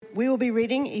we will be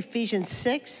reading Ephesians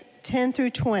 6:10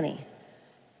 through 20.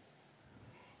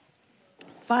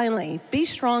 Finally, be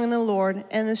strong in the Lord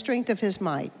and the strength of his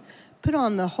might. Put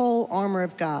on the whole armor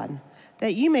of God,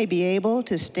 that you may be able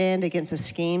to stand against the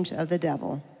schemes of the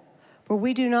devil. For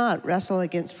we do not wrestle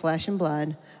against flesh and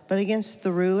blood, but against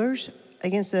the rulers,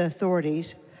 against the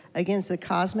authorities, against the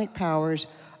cosmic powers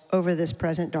over this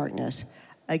present darkness,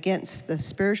 against the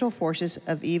spiritual forces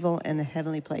of evil in the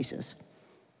heavenly places.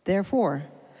 Therefore,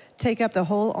 take up the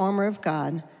whole armor of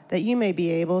God, that you may be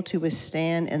able to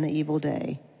withstand in the evil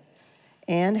day.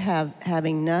 And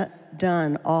having not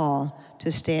done all,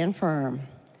 to stand firm.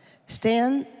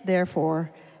 Stand,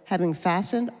 therefore, having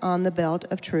fastened on the belt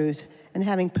of truth, and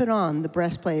having put on the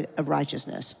breastplate of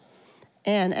righteousness.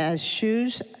 And as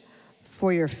shoes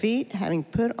for your feet, having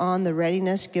put on the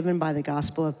readiness given by the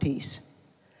gospel of peace.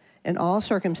 In all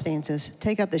circumstances,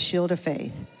 take up the shield of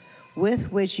faith,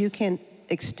 with which you can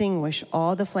extinguish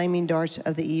all the flaming darts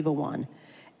of the evil one,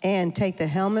 and take the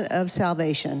helmet of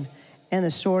salvation and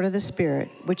the sword of the Spirit,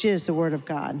 which is the word of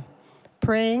God,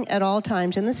 praying at all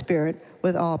times in the Spirit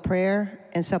with all prayer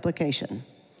and supplication.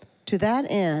 To that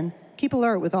end, keep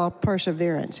alert with all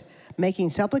perseverance, making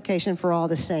supplication for all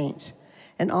the saints,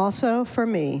 and also for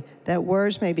me, that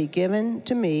words may be given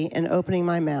to me in opening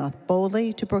my mouth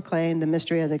boldly to proclaim the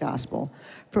mystery of the gospel,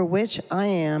 for which I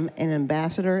am an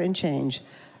ambassador in chains,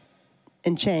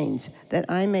 that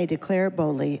I may declare it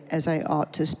boldly as I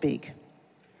ought to speak.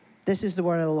 This is the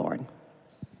word of the Lord.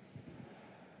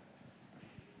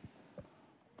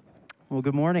 Well,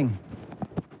 good morning.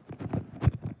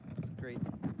 It's a great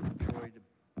joy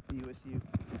to be with you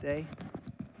today.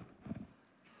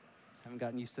 Haven't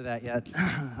gotten used to that yet.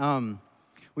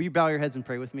 Will you bow your heads and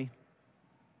pray with me?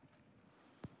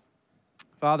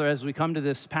 Father, as we come to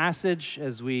this passage,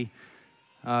 as we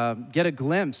get a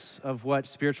glimpse of what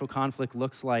spiritual conflict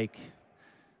looks like,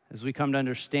 as we come to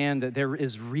understand that there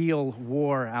is real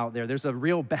war out there, there's a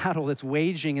real battle that's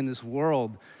waging in this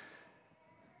world,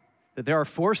 that there are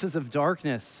forces of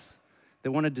darkness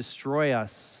that want to destroy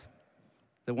us,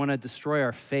 that want to destroy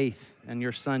our faith in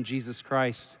your Son, Jesus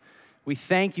Christ. We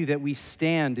thank you that we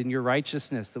stand in your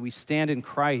righteousness, that we stand in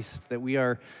Christ, that we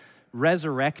are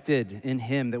resurrected in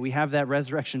him, that we have that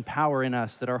resurrection power in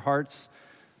us, that our hearts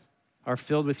are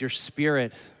filled with your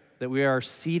Spirit, that we are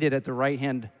seated at the right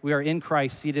hand, we are in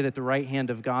Christ, seated at the right hand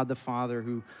of God the Father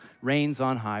who reigns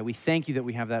on high. We thank you that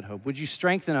we have that hope. Would you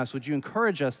strengthen us? Would you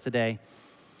encourage us today?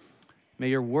 May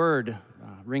your word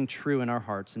ring true in our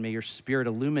hearts, and may your Spirit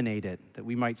illuminate it, that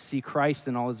we might see Christ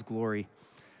in all his glory.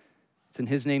 It's in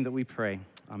his name that we pray.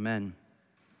 Amen.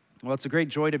 Well, it's a great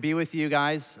joy to be with you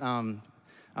guys. I'm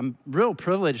real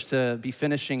privileged to be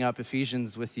finishing up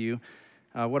Ephesians with you.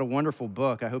 What a wonderful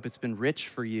book. I hope it's been rich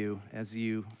for you as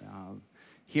you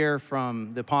hear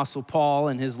from the Apostle Paul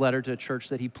in his letter to a church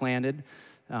that he planted.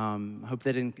 I hope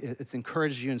that it's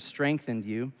encouraged you and strengthened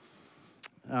you.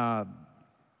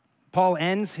 Paul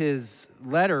ends his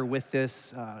letter with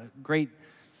this great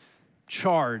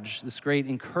charge, this great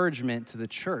encouragement to the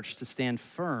church to stand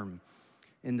firm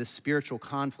in the spiritual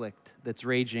conflict that's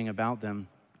raging about them.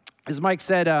 As Mike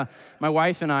said, my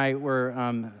wife and I were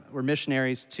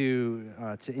missionaries to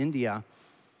India.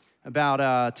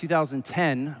 About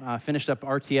 2010, finished up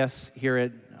RTS here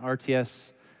at RTS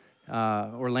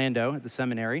Orlando at the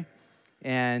seminary,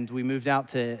 and we moved out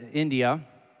to India.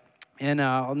 And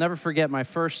I'll never forget my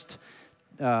first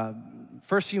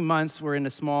few months were in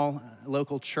a small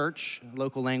local church,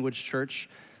 local language church,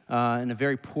 in a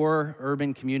very poor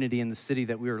urban community in the city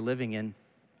that we were living in.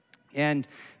 And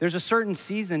there's a certain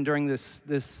season during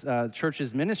this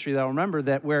church's ministry that I'll remember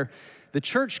that where the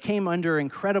church came under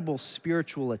incredible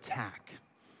spiritual attack.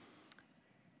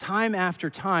 Time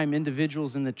after time,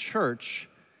 individuals in the church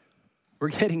were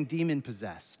getting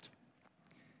demon-possessed.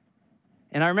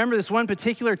 And I remember this one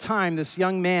particular time, this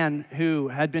young man who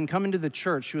had been coming to the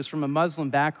church, who was from a Muslim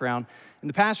background, and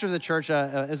the pastor of the church,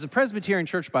 is a Presbyterian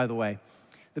church, by the way.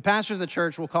 The pastor of the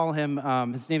church, we'll call him,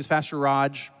 his name is Pastor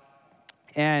Raj,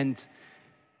 and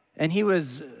he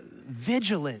was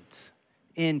vigilant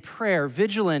in prayer,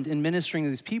 vigilant in ministering to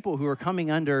these people who were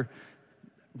coming under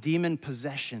demon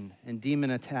possession and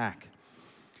demon attack.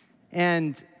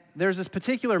 And there's this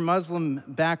particular Muslim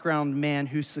background man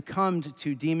who succumbed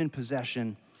to demon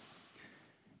possession,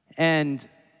 and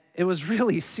it was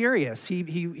really serious.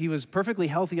 He was perfectly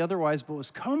healthy otherwise, but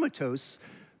was comatose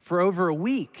for over a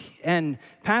week. And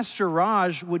Pastor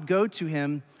Raj would go to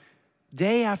him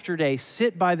day after day,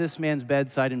 sit by this man's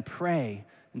bedside and pray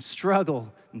and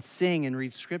struggle and sing and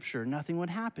read scripture. Nothing would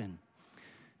happen.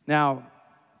 Now,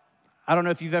 I don't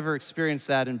know if you've ever experienced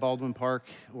that in Baldwin Park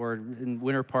or in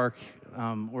Winter Park,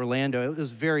 Orlando. It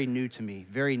was very new to me,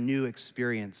 very new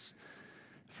experience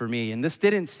for me. And this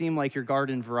didn't seem like your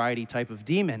garden variety type of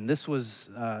demon. This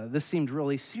seemed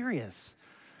really serious.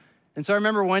 And so I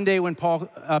remember one day when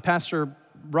Pastor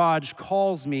Raj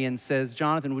calls me and says,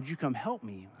 "Jonathan, would you come help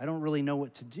me? I don't really know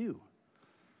what to do."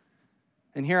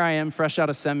 And here I am, fresh out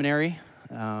of seminary.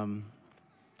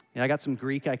 I got some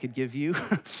Greek I could give you.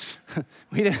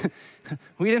 we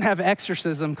didn't have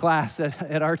exorcism class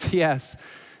at RTS,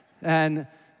 and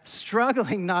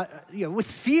struggling with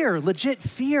fear, legit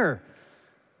fear,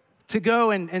 to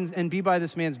go and be by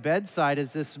this man's bedside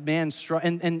as this man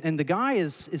and the guy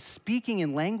is speaking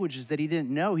in languages that he didn't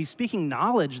know. He's speaking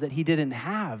knowledge that he didn't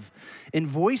have in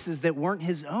voices that weren't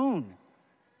his own.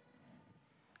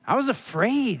 I was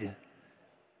afraid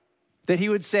that he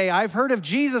would say, "I've heard of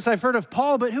Jesus, I've heard of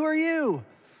Paul, but who are you?"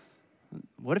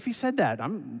 What if he said that?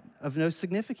 I'm of no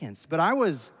significance. But I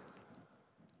was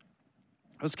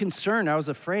concerned, I was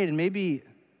afraid, and maybe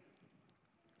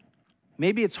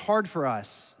it's hard for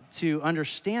us to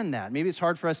understand that. Maybe it's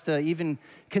hard for us to even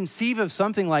conceive of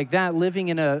something like that, living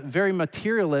in a very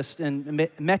materialist and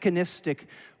mechanistic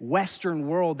Western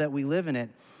world that we live in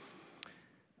it.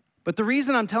 But the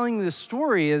reason I'm telling you this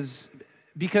story is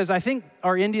because I think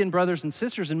our Indian brothers and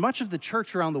sisters and much of the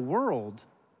church around the world,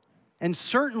 and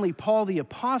certainly Paul the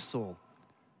Apostle,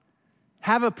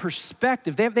 have a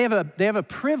perspective. They have a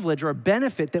privilege or a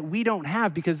benefit that we don't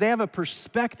have because they have a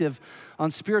perspective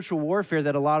on spiritual warfare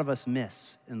that a lot of us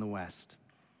miss in the West.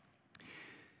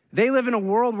 They live in a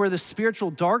world where the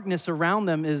spiritual darkness around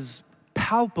them is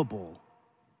palpable,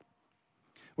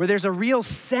 where there's a real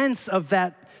sense of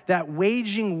that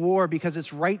waging war because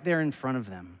it's right there in front of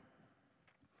them.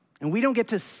 And we don't get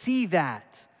to see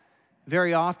that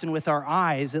very often with our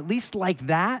eyes, at least like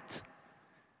that.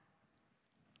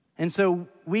 And so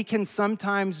we can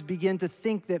sometimes begin to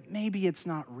think that maybe it's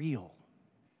not real.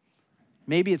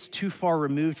 Maybe it's too far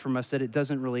removed from us that it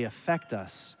doesn't really affect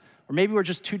us. Or maybe we're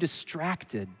just too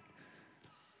distracted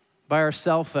by our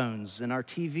cell phones and our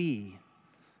TV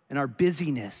and our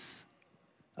busyness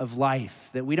of life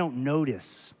that we don't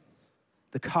notice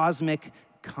the cosmic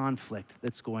conflict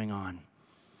that's going on.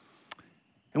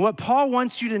 And what Paul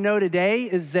wants you to know today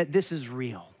is that this is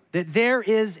real, that there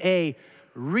is a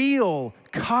real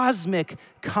cosmic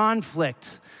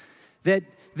conflict, that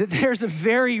there's a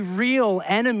very real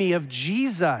enemy of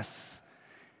Jesus.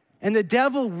 And the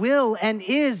devil will and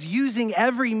is using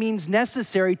every means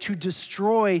necessary to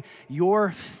destroy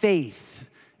your faith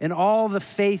and all the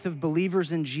faith of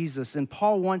believers in Jesus. And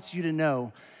Paul wants you to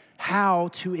know how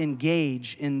to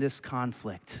engage in this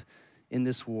conflict, in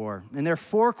this war. And there are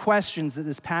 4 questions that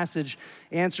this passage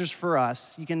answers for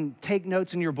us. You can take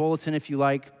notes in your bulletin if you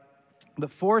like.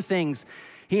 But 4 things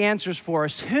he answers for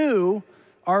us. Who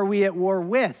are we at war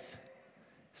with?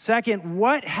 Second,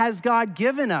 what has God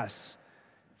given us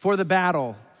for the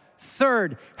battle?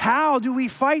 Third, how do we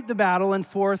fight the battle? And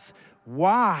fourth,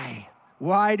 why?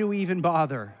 Why do we even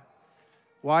bother?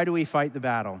 Why do we fight the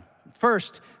battle?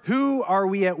 First, who are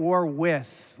we at war with?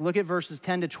 Look at verses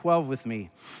 10 to 12 with me.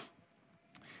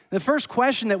 The first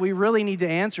question that we really need to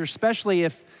answer, especially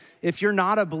if you're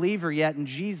not a believer yet in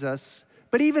Jesus,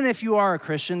 but even if you are a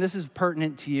Christian, this is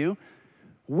pertinent to you.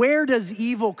 Where does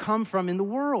evil come from in the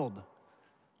world?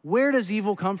 Where does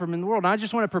evil come from in the world? And I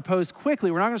just want to propose quickly,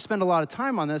 we're not going to spend a lot of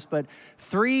time on this, but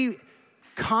 3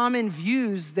 common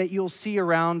views that you'll see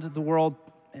around the world,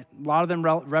 a lot of them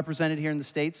represented here in the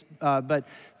States, but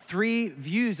 3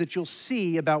 views that you'll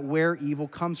see about where evil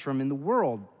comes from in the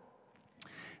world.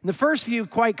 And the first view,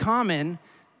 quite common,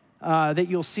 that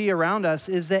you'll see around us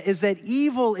is that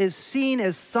evil is seen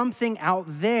as something out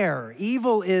there.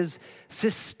 Evil is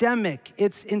systemic.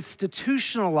 It's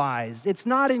institutionalized. It's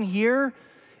not in here.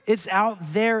 It's out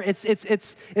there. It's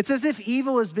as if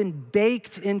evil has been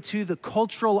baked into the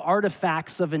cultural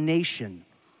artifacts of a nation.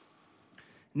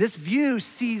 And this view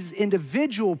sees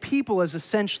individual people as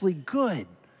essentially good,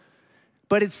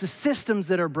 but it's the systems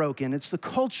that are broken. It's the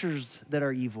cultures that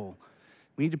are evil.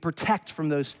 We need to protect from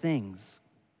those things.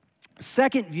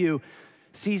 Second view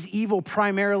sees evil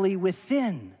primarily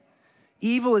within.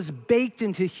 Evil is baked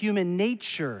into human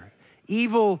nature.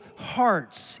 Evil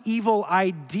hearts, evil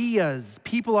ideas.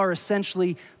 People are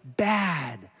essentially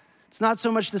bad. It's not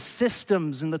so much the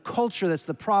systems and the culture that's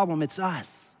the problem, it's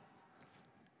us.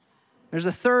 There's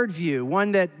a third view,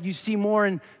 one that you see more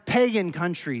in pagan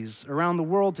countries around the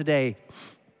world today.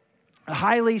 A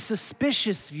highly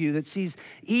suspicious view that sees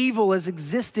evil as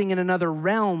existing in another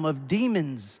realm of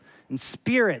demons and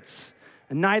spirits,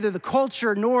 and neither the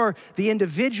culture nor the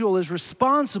individual is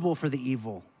responsible for the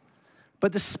evil,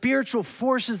 But the spiritual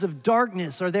forces of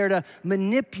darkness are there to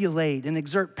manipulate and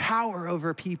exert power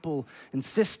over people and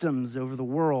systems over the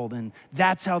world, and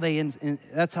that's how they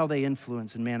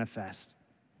influence and manifest.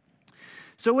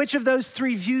 So which of those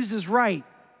three views is right?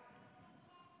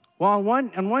 Well,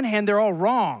 on one hand, they're all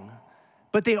wrong,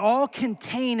 but they all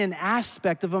contain an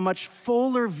aspect of a much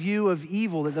fuller view of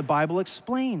evil that the Bible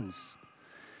explains.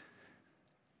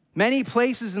 Many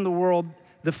places in the world,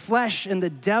 the flesh and the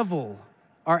devil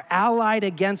are allied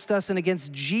against us and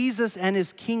against Jesus and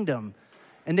his kingdom,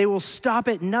 and they will stop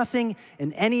at nothing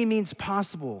and any means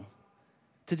possible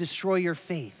to destroy your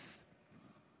faith.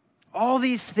 All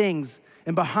these things,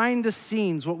 and behind the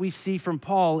scenes, what we see from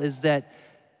Paul is that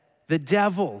the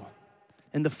devil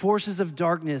and the forces of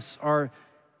darkness are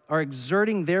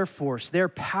exerting their force, their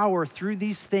power through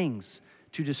these things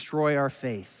to destroy our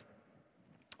faith.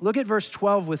 Look at verse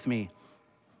 12 with me.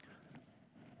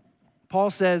 Paul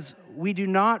says, "We do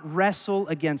not wrestle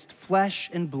against flesh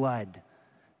and blood,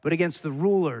 but against the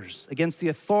rulers, against the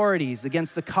authorities,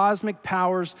 against the cosmic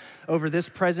powers over this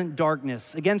present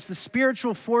darkness, against the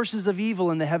spiritual forces of evil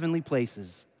in the heavenly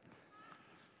places."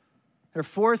 There are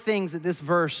four things that this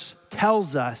verse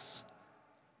tells us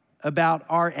about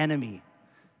our enemy.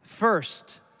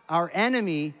 First, our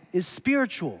enemy is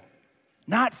spiritual,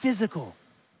 not physical.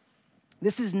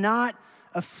 This is not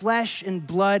a flesh and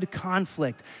blood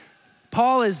conflict.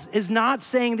 Paul is not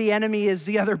saying the enemy is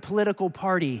the other political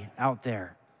party out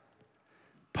there.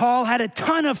 Paul had a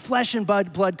ton of flesh and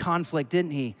blood conflict,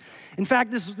 didn't he? In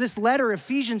fact, this letter,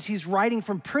 Ephesians, he's writing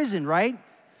from prison, right?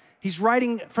 He's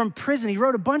writing from prison. He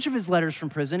wrote a bunch of his letters from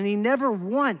prison, and he never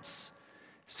once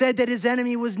said that his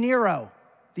enemy was Nero,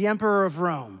 the emperor of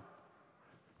Rome.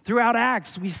 Throughout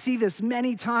Acts, we see this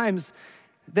many times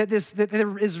that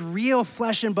there is real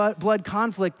flesh and blood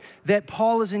conflict that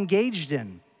Paul is engaged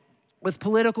in with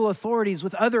political authorities,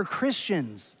 with other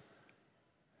Christians.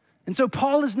 And so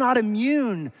Paul is not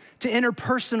immune to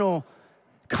interpersonal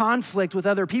conflict with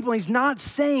other people. He's not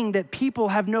saying that people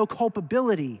have no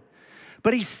culpability,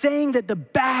 but he's saying that the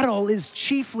battle is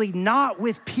chiefly not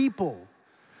with people,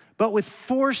 but with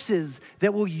forces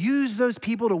that will use those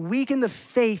people to weaken the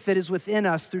faith that is within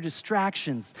us through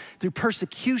distractions, through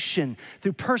persecution,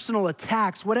 through personal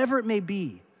attacks, whatever it may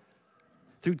be.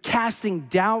 Through casting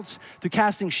doubts, through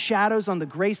casting shadows on the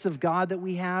grace of God that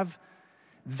we have.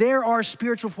 There are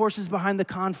spiritual forces behind the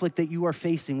conflict that you are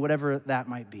facing, whatever that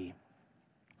might be.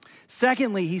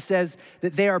 Secondly, he says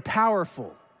that they are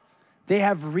powerful. They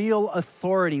have real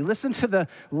authority. Listen to the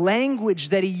language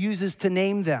that he uses to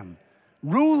name them.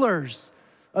 Rulers,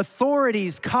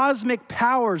 authorities, cosmic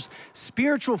powers,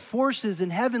 spiritual forces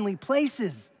in heavenly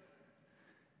places.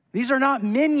 These are not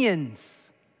minions.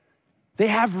 They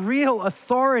have real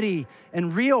authority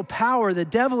and real power. The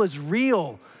devil is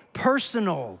real,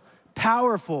 personal,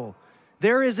 powerful.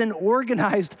 There is an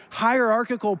organized,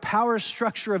 hierarchical power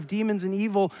structure of demons and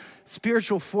evil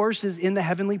spiritual forces in the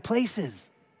heavenly places.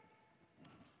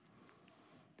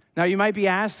 Now, you might be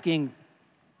asking,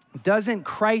 doesn't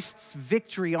Christ's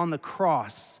victory on the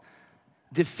cross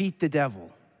defeat the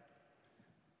devil?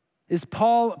 Is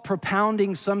Paul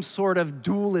propounding some sort of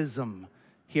dualism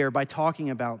here by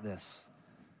talking about this?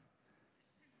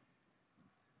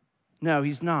 No,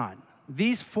 he's not.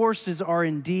 These forces are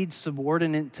indeed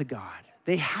subordinate to God.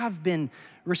 They have been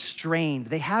restrained.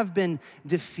 They have been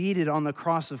defeated on the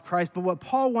cross of Christ. But what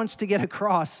Paul wants to get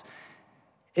across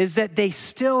is that they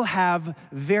still have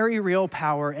very real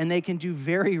power and they can do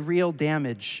very real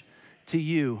damage to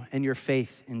you and your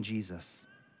faith in Jesus.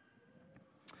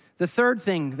 The third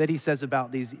thing that he says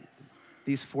about these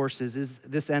forces is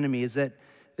this enemy is that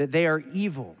they are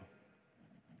evil.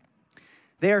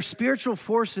 They are spiritual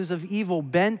forces of evil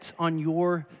bent on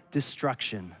your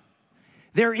destruction.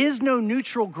 There is no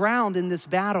neutral ground in this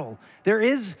battle. There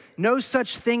is no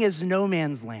such thing as no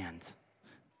man's land.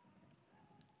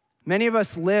 Many of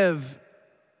us live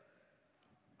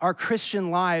our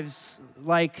Christian lives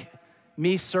like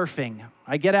me surfing.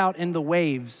 I get out in the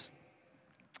waves,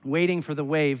 waiting for the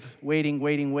wave,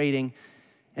 waiting.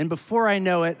 And before I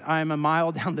know it, I'm a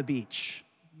mile down the beach.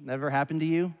 Never happened to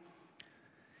you?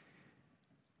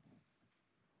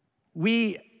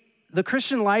 The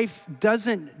Christian life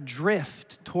doesn't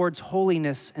drift towards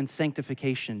holiness and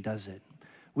sanctification, does it?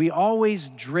 We always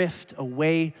drift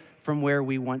away from where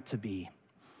we want to be.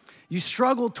 You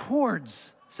struggle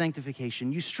towards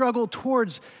sanctification. You struggle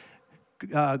towards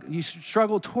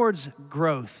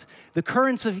growth. The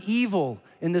currents of evil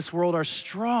in this world are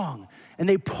strong, and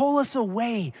they pull us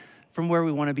away from where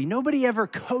we want to be. Nobody ever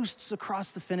coasts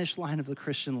across the finish line of the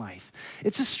Christian life.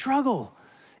 It's a struggle.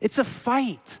 It's a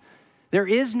fight. There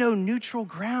is no neutral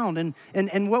ground.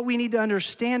 And what we need to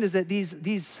understand is that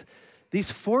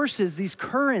these forces, these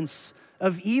currents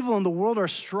of evil in the world are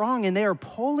strong, and they are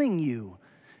pulling you.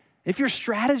 If your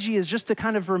strategy is just to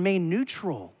kind of remain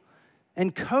neutral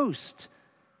and coast,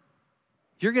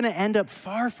 you're going to end up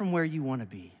far from where you want to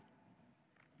be.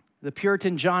 The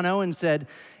Puritan John Owen said,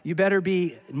 you better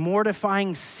be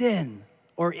mortifying sin,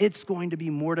 or it's going to be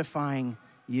mortifying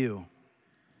you.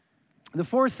 The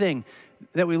fourth thing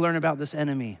that we learn about this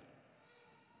enemy,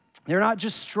 they're not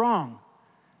just strong,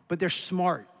 but they're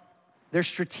smart, they're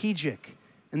strategic,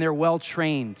 and they're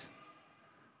well-trained.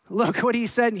 Look what he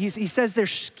said. He says they're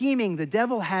scheming. The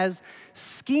devil has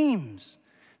schemes.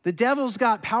 The devil's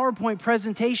got PowerPoint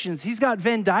presentations. He's got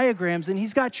Venn diagrams, and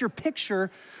he's got your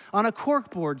picture on a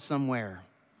corkboard somewhere.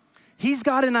 He's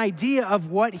got an idea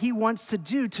of what he wants to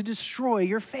do to destroy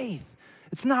your faith.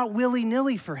 It's not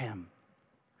willy-nilly for him.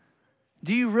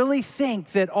 Do you really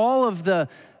think that all of the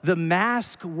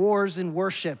mask wars in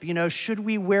worship, should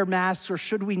we wear masks or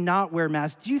should we not wear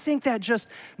masks? Do you think that just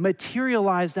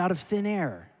materialized out of thin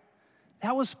air?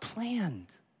 That was planned.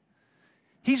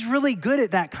 He's really good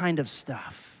at that kind of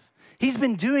stuff. He's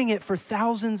been doing it for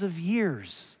thousands of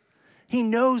years. He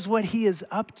knows what he is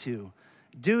up to,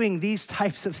 doing these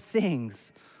types of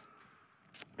things.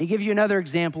 Let me give you another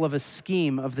example of a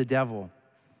scheme of the devil.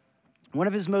 One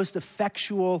of his most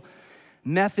effectual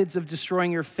methods of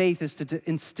destroying your faith is to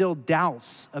instill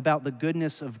doubts about the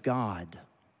goodness of God.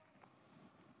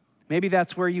 Maybe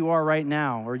that's where you are right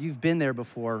now, or you've been there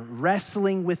before,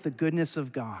 wrestling with the goodness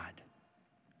of God.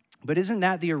 But isn't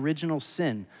that the original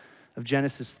sin of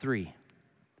Genesis 3?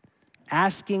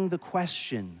 Asking the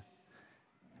question,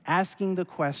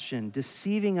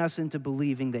 deceiving us into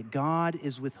believing that God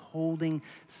is withholding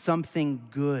something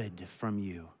good from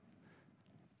you.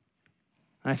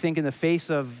 And I think in the face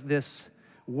of this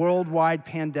worldwide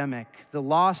pandemic, the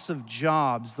loss of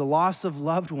jobs, the loss of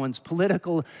loved ones,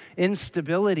 political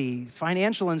instability,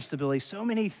 financial instability, so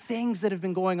many things that have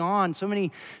been going on, so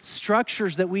many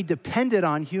structures that we depended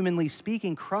on, humanly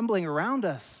speaking, crumbling around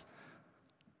us.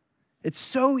 It's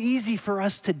so easy for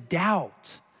us to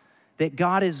doubt that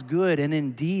God is good and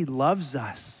indeed loves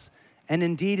us and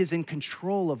indeed is in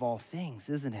control of all things,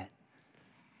 isn't it?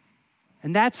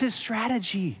 And that's his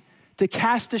strategy, to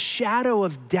cast a shadow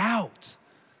of doubt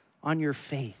on your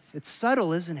faith. It's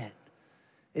subtle, isn't it?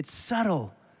 It's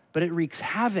subtle, but it wreaks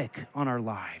havoc on our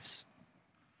lives.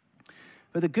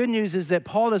 But the good news is that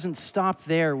Paul doesn't stop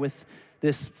there with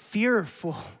this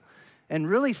fearful and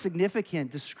really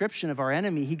significant description of our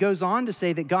enemy. He goes on to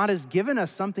say that God has given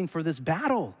us something for this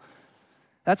battle.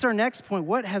 That's our next point.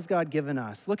 What has God given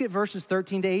us? Look at verses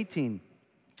 13 to 18.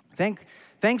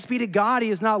 Thanks be to God, he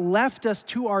has not left us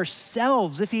to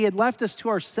ourselves. If he had left us to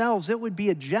ourselves, it would be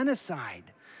a genocide.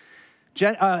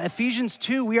 Ephesians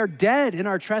 2, we are dead in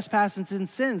our trespasses and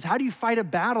sins. How do you fight a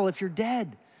battle if you're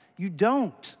dead? You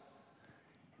don't.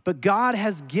 But God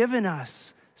has given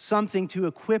us something to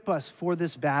equip us for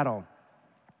this battle.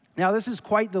 Now, this is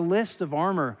quite the list of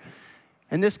armor,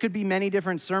 and this could be many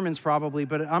different sermons probably,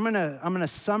 but I'm gonna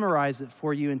summarize it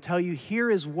for you and tell you here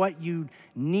is what you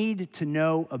need to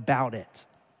know about it,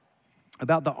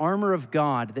 about the armor of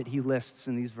God that he lists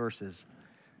in these verses.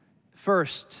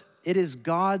 First, it is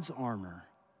God's armor,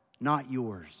 not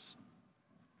yours.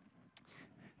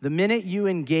 The minute you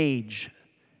engage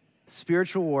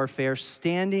spiritual warfare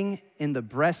standing in the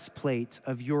breastplate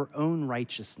of your own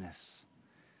righteousness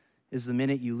is the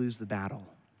minute you lose the battle.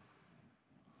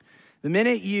 The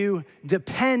minute you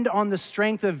depend on the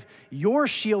strength of your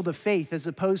shield of faith as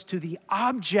opposed to the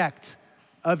object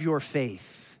of your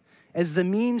faith as the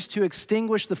means to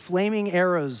extinguish the flaming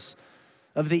arrows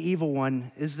of the evil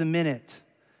one is the minute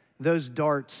those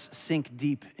darts sink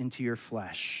deep into your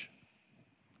flesh.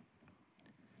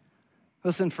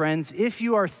 Listen, friends, if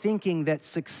you are thinking that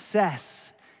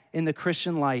success in the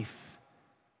Christian life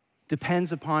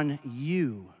depends upon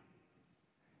you,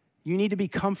 you need to be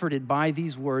comforted by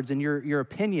these words and your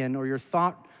opinion or your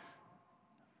thought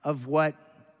of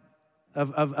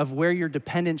where your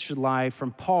dependence should lie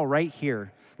from Paul right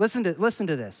here. Listen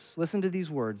to this. Listen to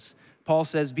these words. Paul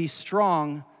says, be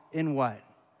strong in what?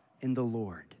 In the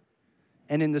Lord.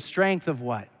 And in the strength of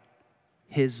what?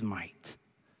 His might.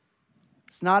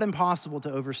 It's not impossible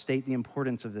to overstate the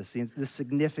importance of this, the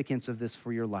significance of this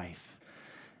for your life.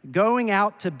 Going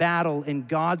out to battle in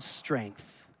God's strength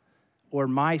or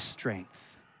my strength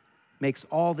makes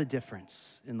all the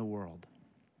difference in the world.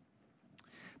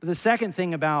 But the second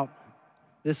thing about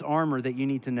this armor that you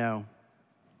need to know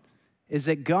is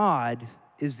that God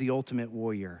is the ultimate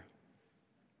warrior.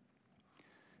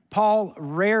 Paul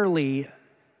rarely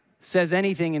says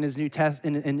anything in his New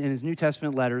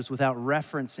Testament letters without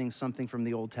referencing something from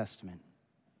the Old Testament.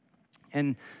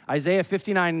 And Isaiah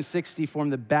 59 and 60 form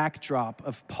the backdrop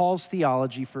of Paul's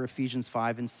theology for Ephesians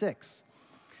 5 and 6.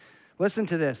 Listen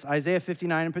to this, Isaiah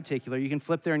 59 in particular. You can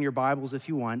flip there in your Bibles if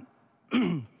you want.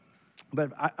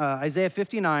 But Isaiah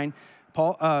 59,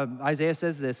 Isaiah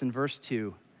says this in verse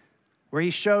 2, where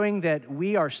he's showing that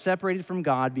we are separated from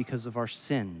God because of our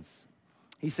sins.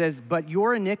 He says, "But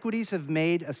your iniquities have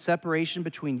made a separation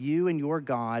between you and your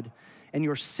God, and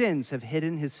your sins have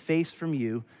hidden his face from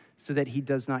you so that he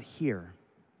does not hear."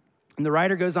 And the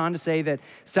writer goes on to say that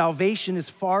salvation is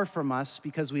far from us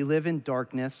because we live in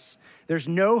darkness. There's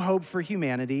no hope for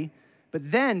humanity. But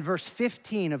then verse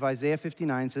 15 of Isaiah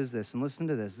 59 says this, and listen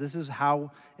to this. This is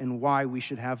how and why we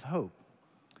should have hope.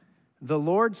 "The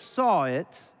Lord saw it,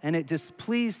 and it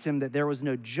displeased him that there was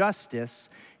no justice.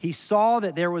 He saw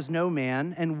that there was no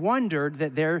man, and wondered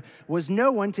that there was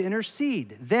no one to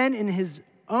intercede. Then his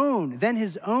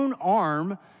own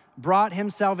arm brought him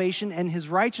salvation, and his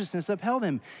righteousness upheld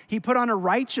him. He put on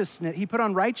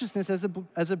righteousness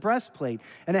as a breastplate,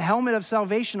 and a helmet of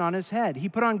salvation on his head. He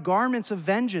put on garments of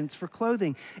vengeance for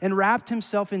clothing, and wrapped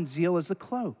himself in zeal as a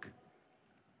cloak."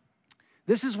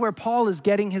 This is where Paul is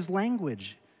getting his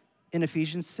language in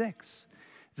Ephesians 6,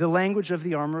 the language of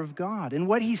the armor of God. And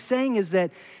what he's saying is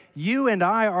that you and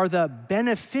I are the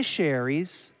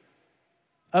beneficiaries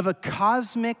of a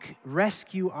cosmic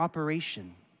rescue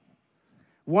operation.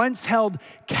 Once held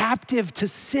captive to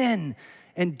sin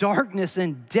and darkness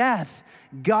and death,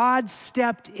 God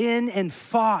stepped in and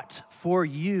fought for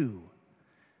you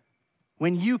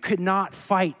when you could not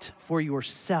fight for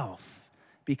yourself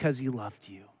because he loved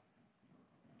you,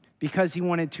 because he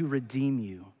wanted to redeem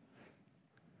you.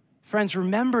 Friends,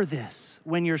 remember this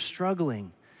when you're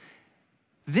struggling.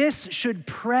 This should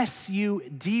press you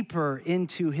deeper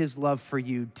into his love for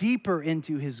you, deeper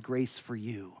into his grace for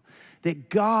you, that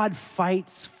God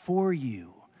fights for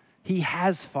you. He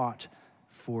has fought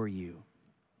for you.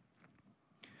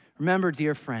 Remember,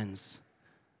 dear friends,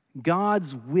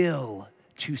 God's will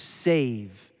to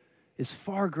save is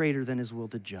far greater than his will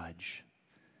to judge.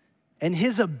 And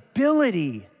his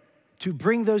ability to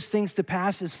bring those things to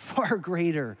pass is far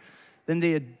greater than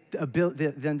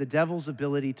the devil's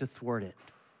ability to thwart it.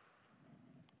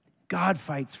 God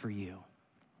fights for you.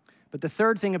 But the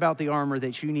third thing about the armor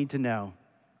that you need to know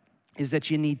is that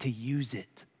you need to use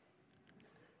it.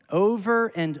 Over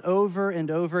and over and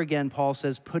over again, Paul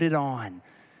says, put it on.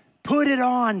 Put it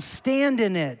on, stand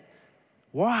in it.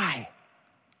 Why?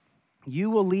 You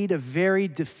will lead a very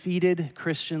defeated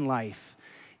Christian life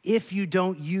if you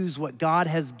don't use what God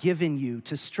has given you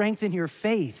to strengthen your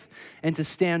faith and to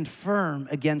stand firm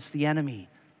against the enemy.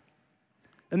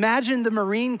 Imagine the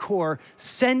Marine Corps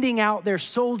sending out their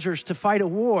soldiers to fight a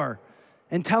war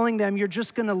and telling them, you're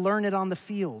just going to learn it on the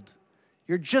field.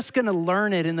 You're just going to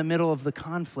learn it in the middle of the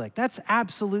conflict. That's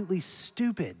absolutely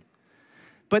stupid.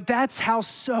 But that's how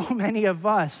so many of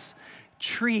us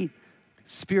treat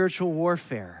spiritual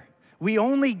warfare. We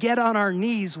only get on our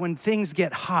knees when things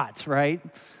get hot, right?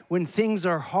 When things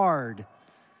are hard.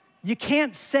 You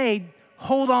can't say,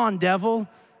 hold on, devil,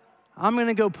 I'm going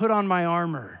to go put on my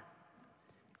armor.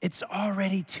 It's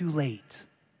already too late.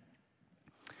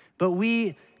 But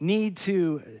we need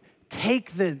to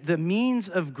take the means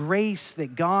of grace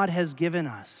that God has given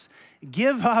us,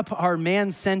 give up our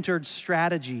man-centered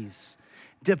strategies,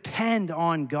 depend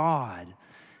on God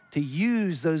to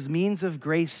use those means of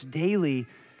grace daily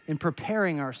in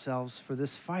preparing ourselves for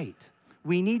this fight.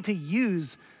 We need to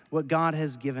use what God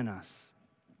has given us.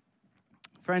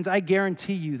 Friends, I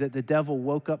guarantee you that the devil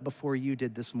woke up before you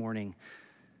did this morning.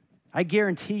 I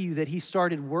guarantee you that he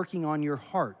started working on your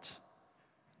heart,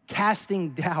 casting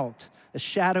doubt, a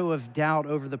shadow of doubt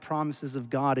over the promises of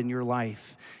God in your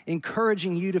life,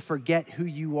 encouraging you to forget who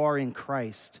you are in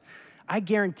Christ. I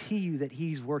guarantee you that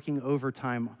he's working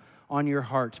overtime on your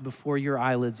heart before your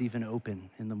eyelids even open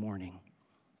in the morning.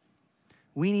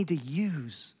 We need to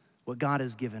use what God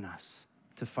has given us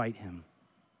to fight him.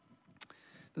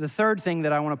 The third thing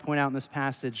that I want to point out in this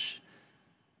passage,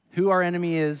 who our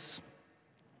enemy is,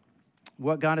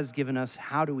 what God has given us,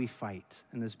 how do we fight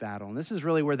in this battle? And this is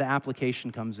really where the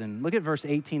application comes in. Look at verse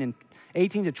 18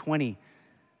 to 20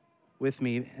 with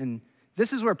me. And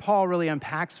this is where Paul really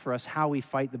unpacks for us how we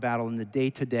fight the battle in the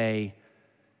day-to-day,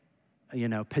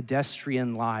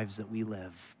 pedestrian lives that we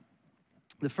live.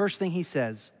 The first thing he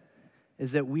says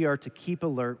is that we are to keep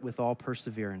alert with all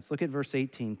perseverance. Look at verse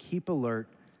 18. Keep alert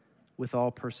with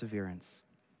all perseverance.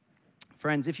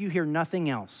 Friends, if you hear nothing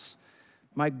else,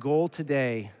 my goal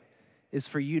today is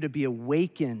for you to be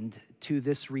awakened to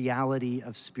this reality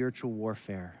of spiritual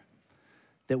warfare.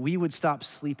 that we would stop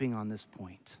sleeping on this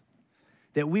point,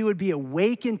 that we would be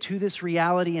awakened to this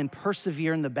reality and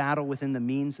persevere in the battle within the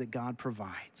means that God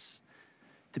provides,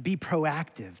 to be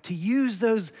proactive, to use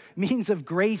those means of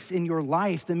grace in your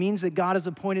life, the means that God has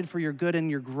appointed for your good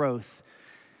and your growth.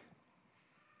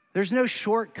 There's no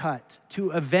shortcut to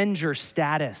avenger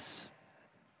status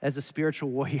as a spiritual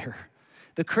warrior.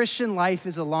 The Christian life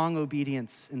is a long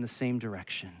obedience in the same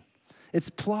direction. It's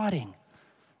plotting,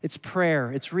 it's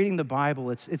prayer, it's reading the Bible,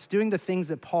 it's doing the things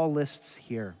that Paul lists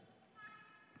here.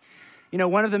 You know,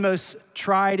 one of the most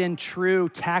tried and true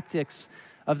tactics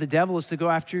of the devil is to go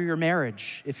after your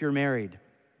marriage if you're married.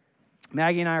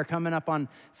 Maggie and I are coming up on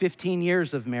 15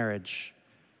 years of marriage.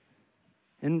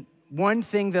 And one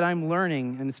thing that I'm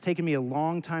learning, and it's taken me a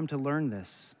long time to learn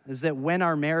this, is that when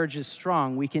our marriage is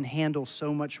strong, we can handle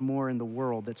so much more in the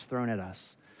world that's thrown at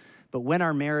us. But when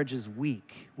our marriage is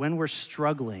weak, when we're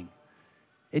struggling,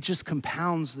 it just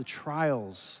compounds the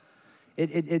trials.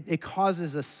 It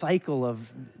causes a cycle of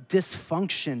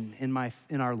dysfunction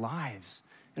in our lives,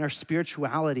 in our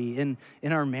spirituality, in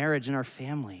our marriage, in our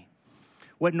family.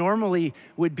 What normally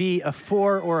would be a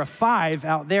 4 or a 5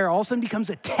 out there all of a sudden becomes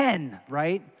a 10,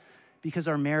 right? Because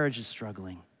our marriage is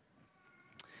struggling.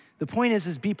 The point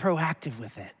is be proactive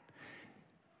with it.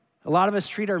 A lot of us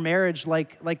treat our marriage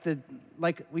like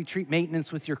we treat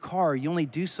maintenance with your car. You only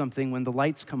do something when the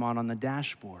lights come on the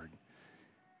dashboard.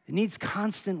 It needs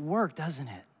constant work, doesn't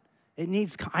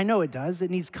it? I know it does.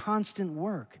 It needs constant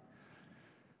work.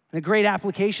 And a great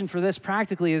application for this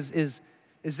practically is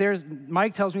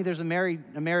Mike tells me there's a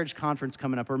marriage conference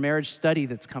coming up or a marriage study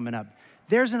that's coming up.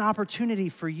 There's an opportunity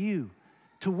for you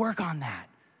to work on that,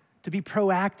 to be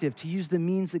proactive, to use the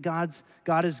means that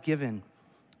God has given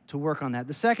to work on that.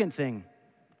 The second thing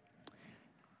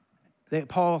that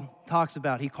Paul talks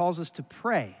about, he calls us to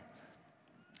pray.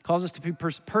 He calls us to be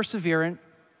perseverant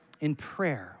in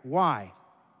prayer. Why?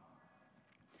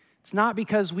 It's not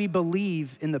because we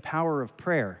believe in the power of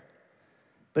prayer,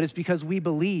 but it's because we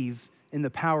believe in the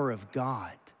power of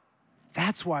God.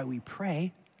 That's why we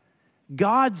pray.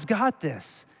 God's got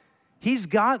this. He's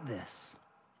got this.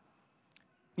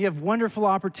 You have wonderful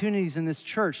opportunities in this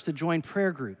church to join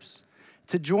prayer groups,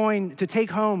 to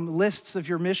take home lists of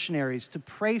your missionaries, to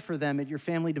pray for them at your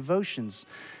family devotions,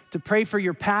 to pray for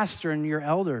your pastor and your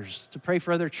elders, to pray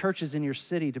for other churches in your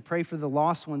city, to pray for the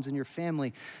lost ones in your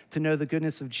family, to know the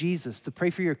goodness of Jesus, to pray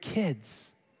for your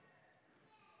kids.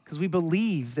 Because we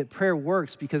believe that prayer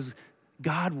works because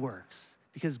God works,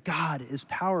 because God is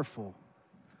powerful.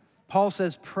 Paul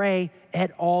says, pray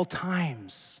at all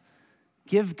times.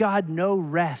 Give God no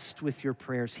rest with your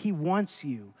prayers. He wants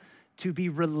you to be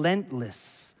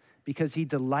relentless because he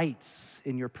delights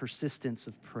in your persistence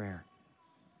of prayer.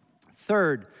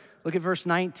 Third, look at verse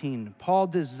 19. Paul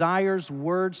desires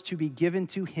words to be given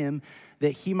to him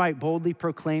that he might boldly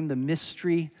proclaim the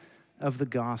mystery of the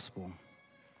gospel.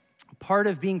 Part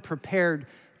of being prepared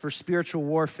for spiritual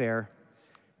warfare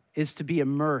is to be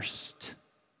immersed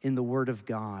in the Word of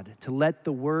God, to let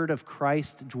the Word of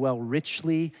Christ dwell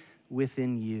richly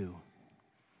within you.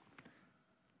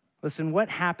 Listen, what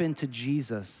happened to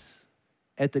Jesus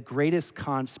at the greatest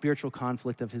spiritual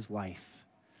conflict of his life?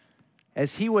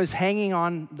 As he was hanging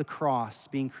on the cross,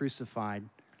 being crucified,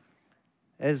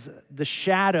 as the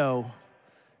shadow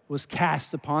was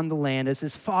cast upon the land, as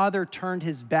his father turned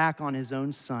his back on his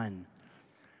own son,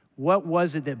 what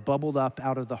was it that bubbled up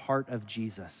out of the heart of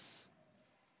Jesus?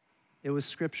 It was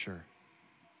Scripture.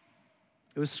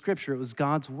 It was Scripture. It was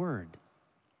God's Word.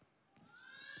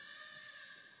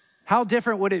 How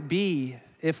different would it be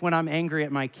if when I'm angry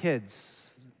at my kids,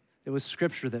 it was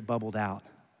Scripture that bubbled out?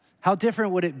 How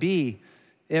different would it be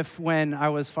if when I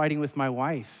was fighting with my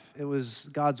wife, it was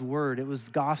God's Word, it was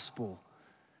the gospel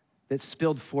that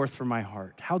spilled forth from my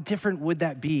heart? How different would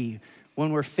that be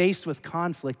when we're faced with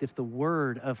conflict if the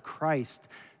Word of Christ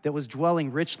that was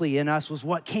dwelling richly in us was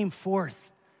what came forth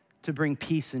to bring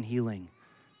peace and healing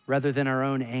rather than our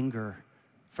own anger,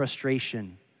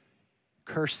 frustration,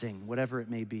 cursing, whatever it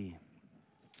may be?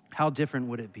 How different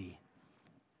would it be?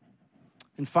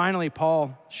 And finally,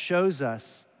 Paul shows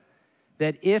us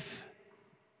that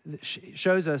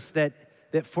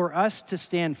that for us to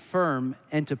stand firm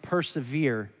and to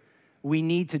persevere, we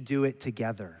need to do it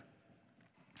together.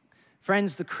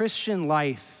 Friends, the Christian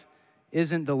life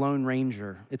isn't the Lone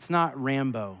Ranger. It's not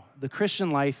Rambo. The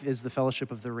Christian life is the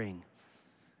Fellowship of the Ring.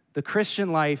 The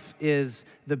Christian life is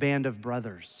the band of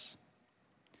brothers.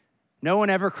 No one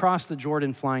ever crossed the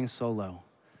Jordan flying solo.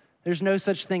 There's no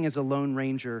such thing as a Lone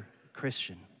Ranger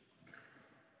Christian.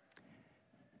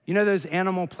 You know those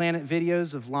Animal Planet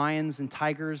videos of lions and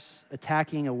tigers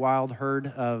attacking a wild herd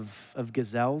of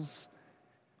gazelles?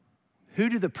 Who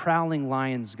do the prowling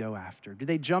lions go after? Do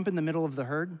they jump in the middle of the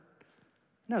herd?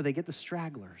 No, they get the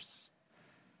stragglers.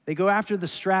 They go after the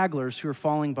stragglers who are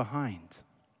falling behind.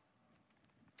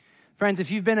 Friends,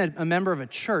 if you've been a member of a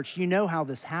church, you know how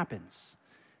this happens.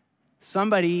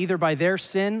 Somebody, either by their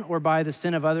sin or by the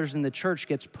sin of others in the church,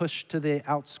 gets pushed to the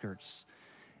outskirts.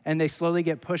 And they slowly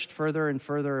get pushed further and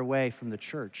further away from the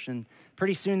church. And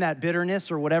pretty soon that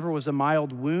bitterness or whatever was a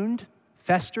mild wound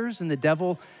festers, and the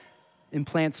devil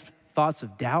implants thoughts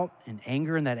of doubt and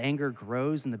anger, and that anger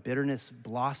grows and the bitterness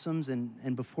blossoms.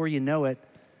 And before you know it,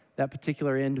 that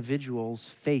particular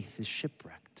individual's faith is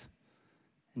shipwrecked.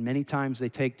 And many times they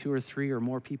take 2 or 3 or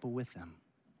more people with them.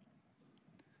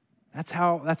 That's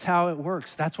how it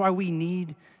works. That's why we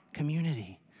need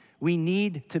community. We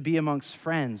need to be amongst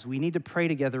friends. We need to pray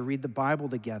together, read the Bible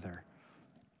together.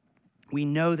 We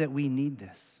know that we need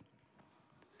this.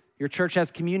 Your church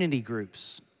has community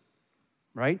groups,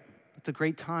 right? It's a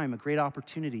great time, a great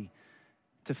opportunity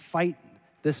to fight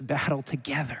this battle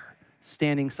together,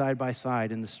 standing side by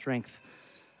side in the strength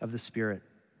of the Spirit.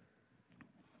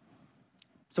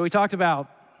 So we talked about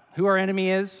who our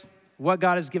enemy is, what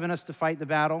God has given us to fight the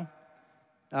battle,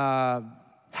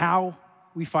 how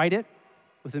we fight it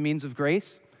with the means of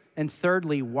grace, and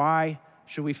thirdly, why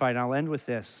should we fight? And I'll end with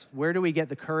this. Where do we get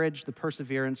the courage, the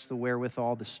perseverance, the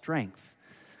wherewithal, the strength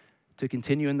to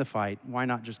continue in the fight? Why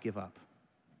not just give up?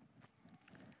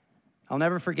 I'll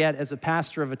never forget, as a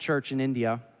pastor of a church in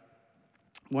India,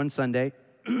 one Sunday,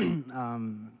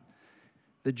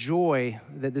 the joy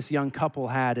that this young couple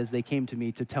had as they came to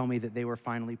me to tell me that they were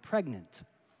finally pregnant.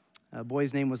 The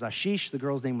boy's name was Ashish, the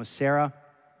girl's name was Sarah,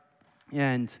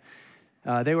 and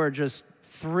they were just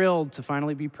thrilled to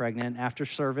finally be pregnant. After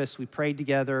service, we prayed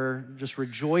together, just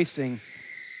rejoicing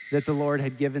that the Lord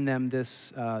had given them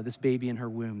this baby in her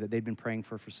womb that they'd been praying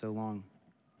for so long.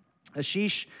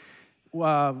 Ashish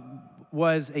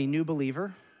was a new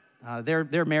believer.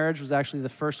 Their marriage was actually the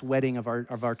first wedding of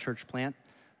our church plant.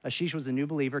 Ashish was a new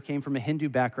believer, came from a Hindu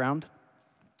background.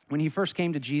 When he first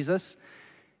came to Jesus,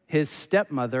 his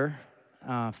stepmother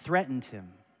threatened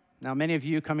him. Now, many of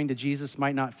you coming to Jesus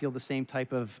might not feel the same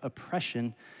type of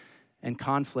oppression and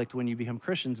conflict when you become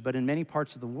Christians, but in many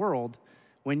parts of the world,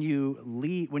 when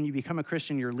you become a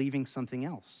Christian, you're leaving something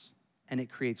else, and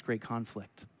it creates great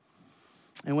conflict.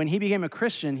 And when he became a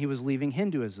Christian, he was leaving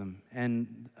Hinduism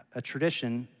and a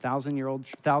tradition,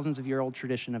 thousands of year old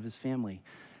tradition of his family.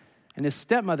 And his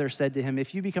stepmother said to him,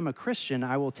 "If you become a Christian,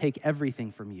 I will take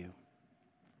everything from you."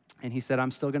 And he said, "I'm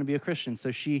still going to be a Christian."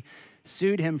 So she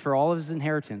sued him for all of his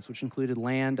inheritance, which included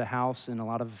land, a house, and a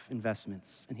lot of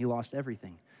investments. And he lost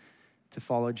everything to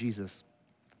follow Jesus.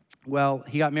 Well,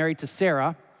 he got married to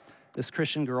Sarah, this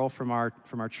Christian girl from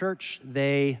our church.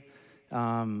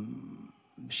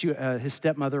 His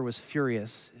stepmother was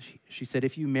furious. She said,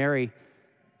 "If you marry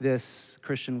this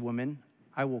Christian woman,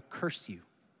 I will curse you."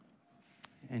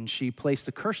 And she placed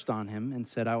a curse on him and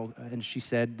said, and she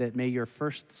said that may your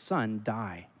first son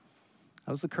die.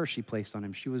 That was the curse she placed on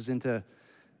him. She was into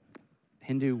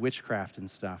Hindu witchcraft and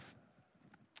stuff.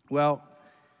 Well,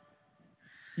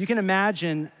 you can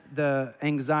imagine the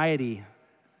anxiety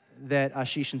that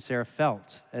Ashish and Sarah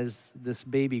felt as this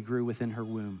baby grew within her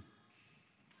womb,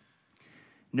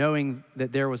 knowing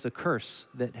that there was a curse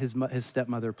that his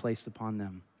stepmother placed upon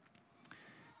them.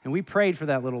 And we prayed for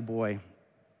that little boy.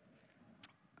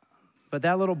 But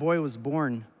that little boy was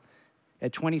born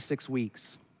at 26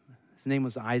 weeks. His name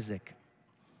was Isaac.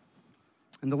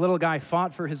 And the little guy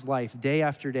fought for his life day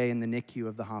after day in the NICU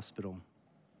of the hospital.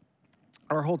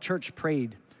 Our whole church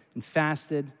prayed and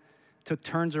fasted, took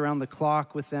turns around the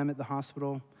clock with them at the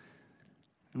hospital,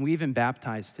 and we even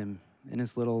baptized him in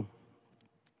his little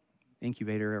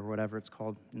incubator or whatever it's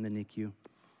called in the NICU.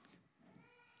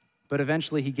 But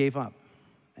eventually he gave up,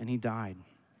 and he died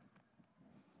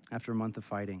after a month of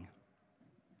fighting.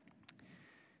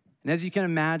 And as you can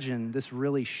imagine, this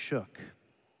really shook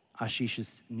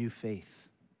Ashish's new faith.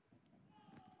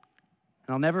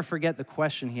 And I'll never forget the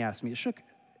question he asked me.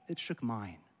 It shook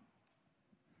mine.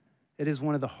 It is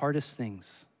one of the hardest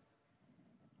things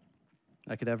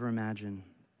I could ever imagine.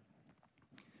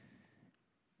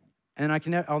 And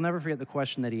I'll never forget the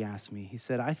question that he asked me. He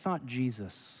said, "I thought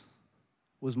Jesus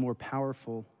was more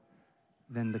powerful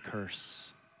than the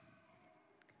curse.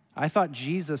 I thought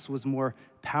Jesus was more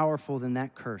powerful than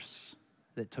that curse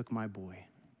that took my boy."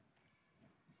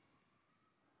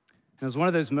 And it was one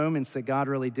of those moments that God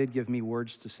really did give me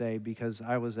words to say because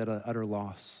I was at an utter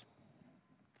loss.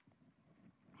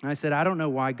 And I said, "I don't know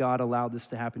why God allowed this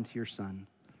to happen to your son,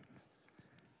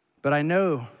 but I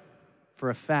know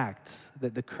for a fact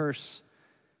that the curse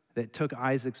that took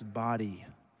Isaac's body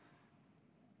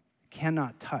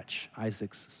cannot touch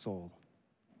Isaac's soul.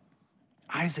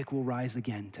 Isaac will rise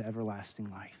again to everlasting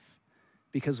life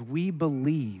because we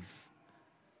believe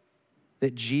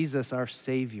that Jesus, our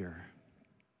Savior,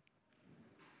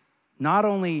 not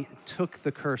only took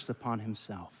the curse upon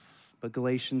himself, but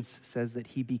Galatians says that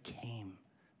he became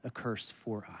a curse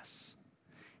for us.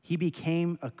 He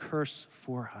became a curse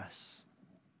for us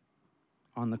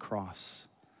on the cross.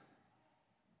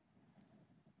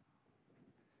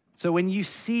 So when you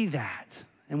see that,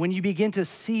 and when you begin to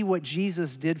see what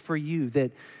Jesus did for you,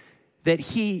 that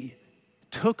he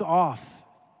took off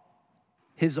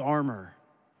his armor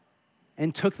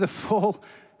and took the full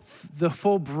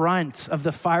brunt of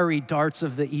the fiery darts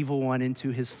of the evil one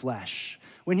into his flesh,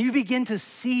 when you begin to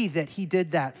see that he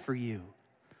did that for you,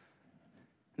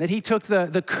 that he took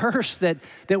the curse that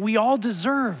we all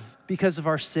deserve because of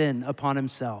our sin upon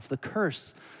himself, the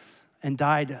curse, and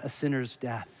died a sinner's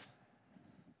death.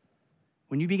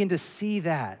 When you begin to see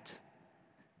that,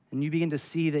 and you begin to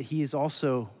see that he is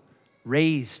also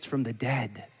raised from the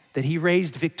dead, that he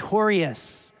raised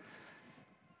victorious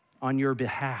on your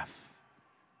behalf,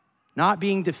 not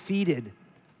being defeated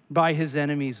by his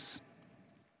enemies,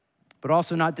 but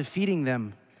also not defeating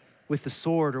them with the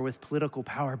sword or with political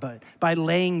power, but by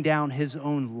laying down his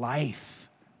own life.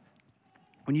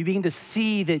 When you begin to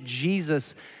see that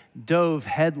Jesus dove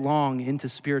headlong into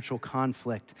spiritual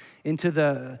conflict, into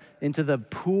the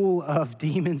pool of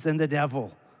demons and the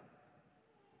devil,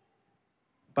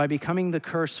 by becoming the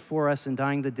curse for us and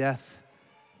dying the death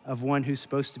of one who's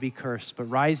supposed to be cursed, but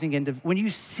rising into, when you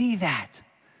see that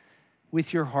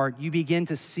with your heart, you begin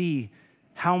to see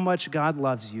how much God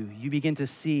loves you. You begin to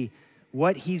see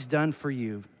what he's done for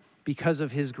you because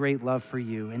of his great love for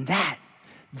you. And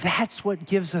that's what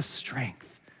gives us strength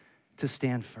to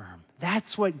stand firm.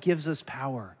 That's what gives us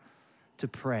power to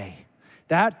pray.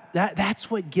 That's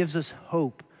what gives us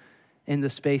hope in the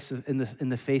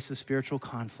face of spiritual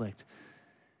conflict.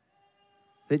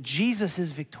 That Jesus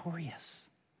is victorious.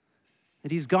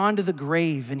 That he's gone to the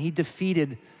grave and he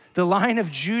defeated the Lion of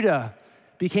Judah,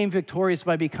 became victorious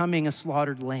by becoming a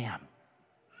slaughtered lamb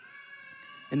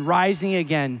and rising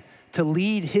again to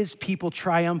lead his people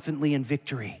triumphantly in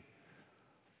victory,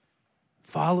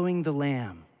 following the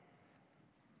Lamb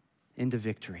into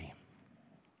victory.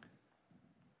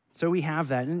 So we have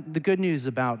that. And the good news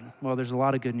there's a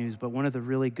lot of good news, but one of the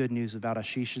really good news about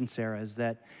Ashish and Sarah is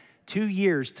that 2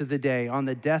 years to the day, on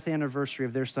the death anniversary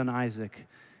of their son Isaac,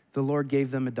 the Lord gave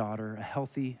them a daughter, a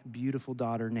healthy, beautiful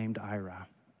daughter named Ira.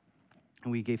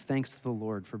 And we gave thanks to the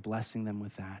Lord for blessing them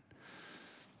with that.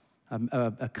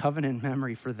 A covenant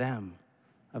memory for them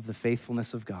of the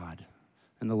faithfulness of God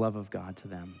and the love of God to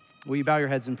them. Will you bow your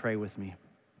heads and pray with me?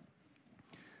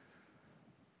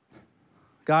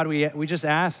 God, we just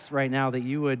ask right now that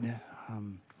you would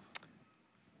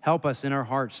help us in our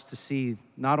hearts to see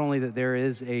not only that there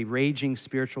is a raging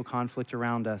spiritual conflict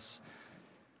around us,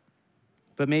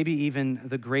 but maybe even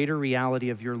the greater reality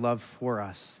of your love for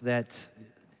us, that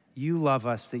you love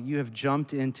us, that you have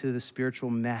jumped into the spiritual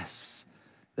mess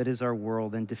that is our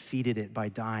world and defeated it by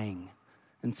dying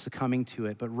and succumbing to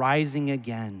it, but rising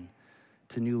again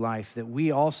to new life, that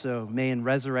we also may in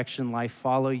resurrection life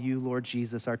follow you, Lord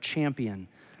Jesus, our champion,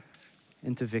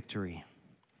 into victory.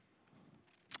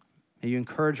 May you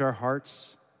encourage our hearts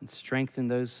and strengthen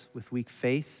those with weak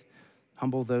faith,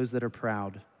 humble those that are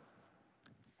proud,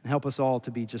 and help us all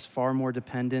to be just far more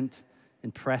dependent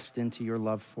and pressed into your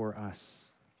love for us,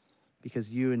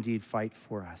 because you indeed fight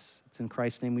for us. It's in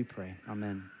Christ's name we pray.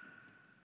 Amen.